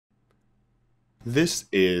This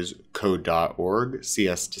is code.org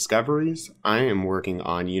CS Discoveries. I am working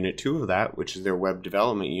on Unit 2 of that, which is their web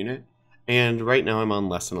development unit, and right now I'm on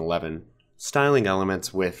Lesson 11, Styling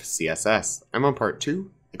Elements with CSS. I'm on Part 2,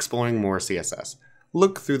 Exploring More CSS.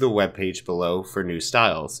 Look through the web page below for new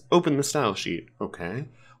styles. Open the style sheet. Okay,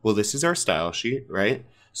 well this is our style sheet, right?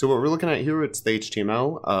 So what we're looking at here, it's the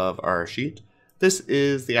HTML of our sheet. This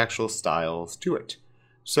is the actual styles to it.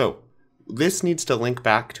 So this needs to link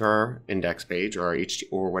back to our index page or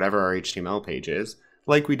or whatever our HTML page is,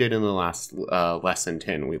 like we did in the last lesson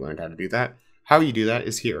 10. We learned how to do that. How you do that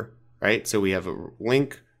is here, right? So we have a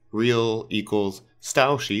link real equals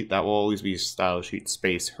style sheet. That will always be style sheet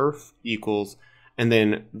space href equals, and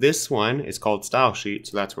then this one is called style sheet,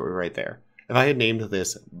 so that's what we write there. If I had named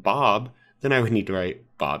this Bob, then I would need to write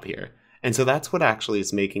Bob here. And so that's what actually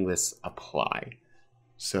is making this apply.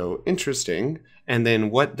 So interesting. And then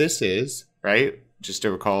what this is, right, just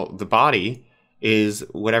to recall, the body is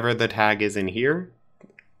whatever the tag is in here,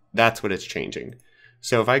 that's what it's changing.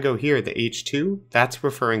 So if I go here, the H2, that's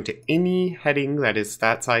referring to any heading that is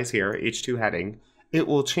that size here, H2 heading. It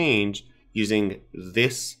will change using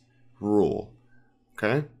this rule,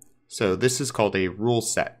 okay? So this is called a rule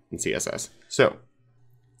set in CSS. So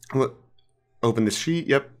open the sheet,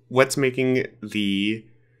 yep. What's making the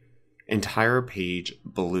entire page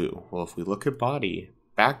blue? Well, if we look at body,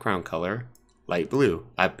 background color, light blue.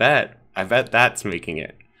 I bet that's making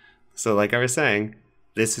it. So like I was saying,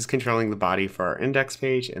 this is controlling the body for our index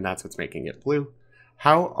page, and that's what's making it blue.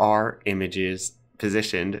 How are images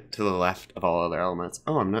positioned to the left of all other elements?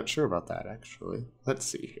 Oh, I'm not sure about that, actually. Let's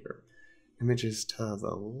see here. Images to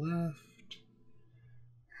the left.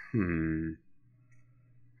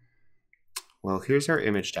 Well, here's our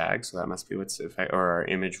image tag, so that must be or our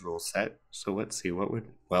image rule set. So let's see,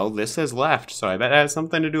 well, this says left, so I bet it has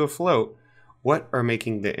something to do with float. What are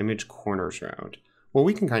making the image corners round? Well,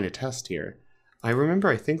 we can kind of test here. I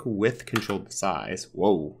think width controlled the size.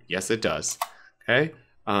 Whoa, yes it does. Okay,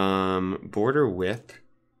 border width.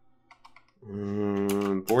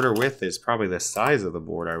 Border width is probably the size of the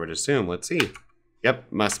border, I would assume. Let's see.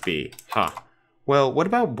 Yep, must be. Well, what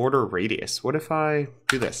about border radius? What if I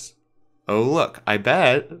do this? Oh, look, I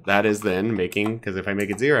bet that is then making, because if I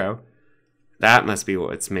make it 0, that must be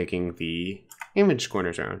what's making the image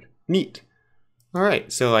corners round. Neat. All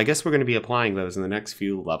right, so I guess we're going to be applying those in the next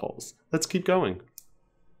few levels. Let's keep going.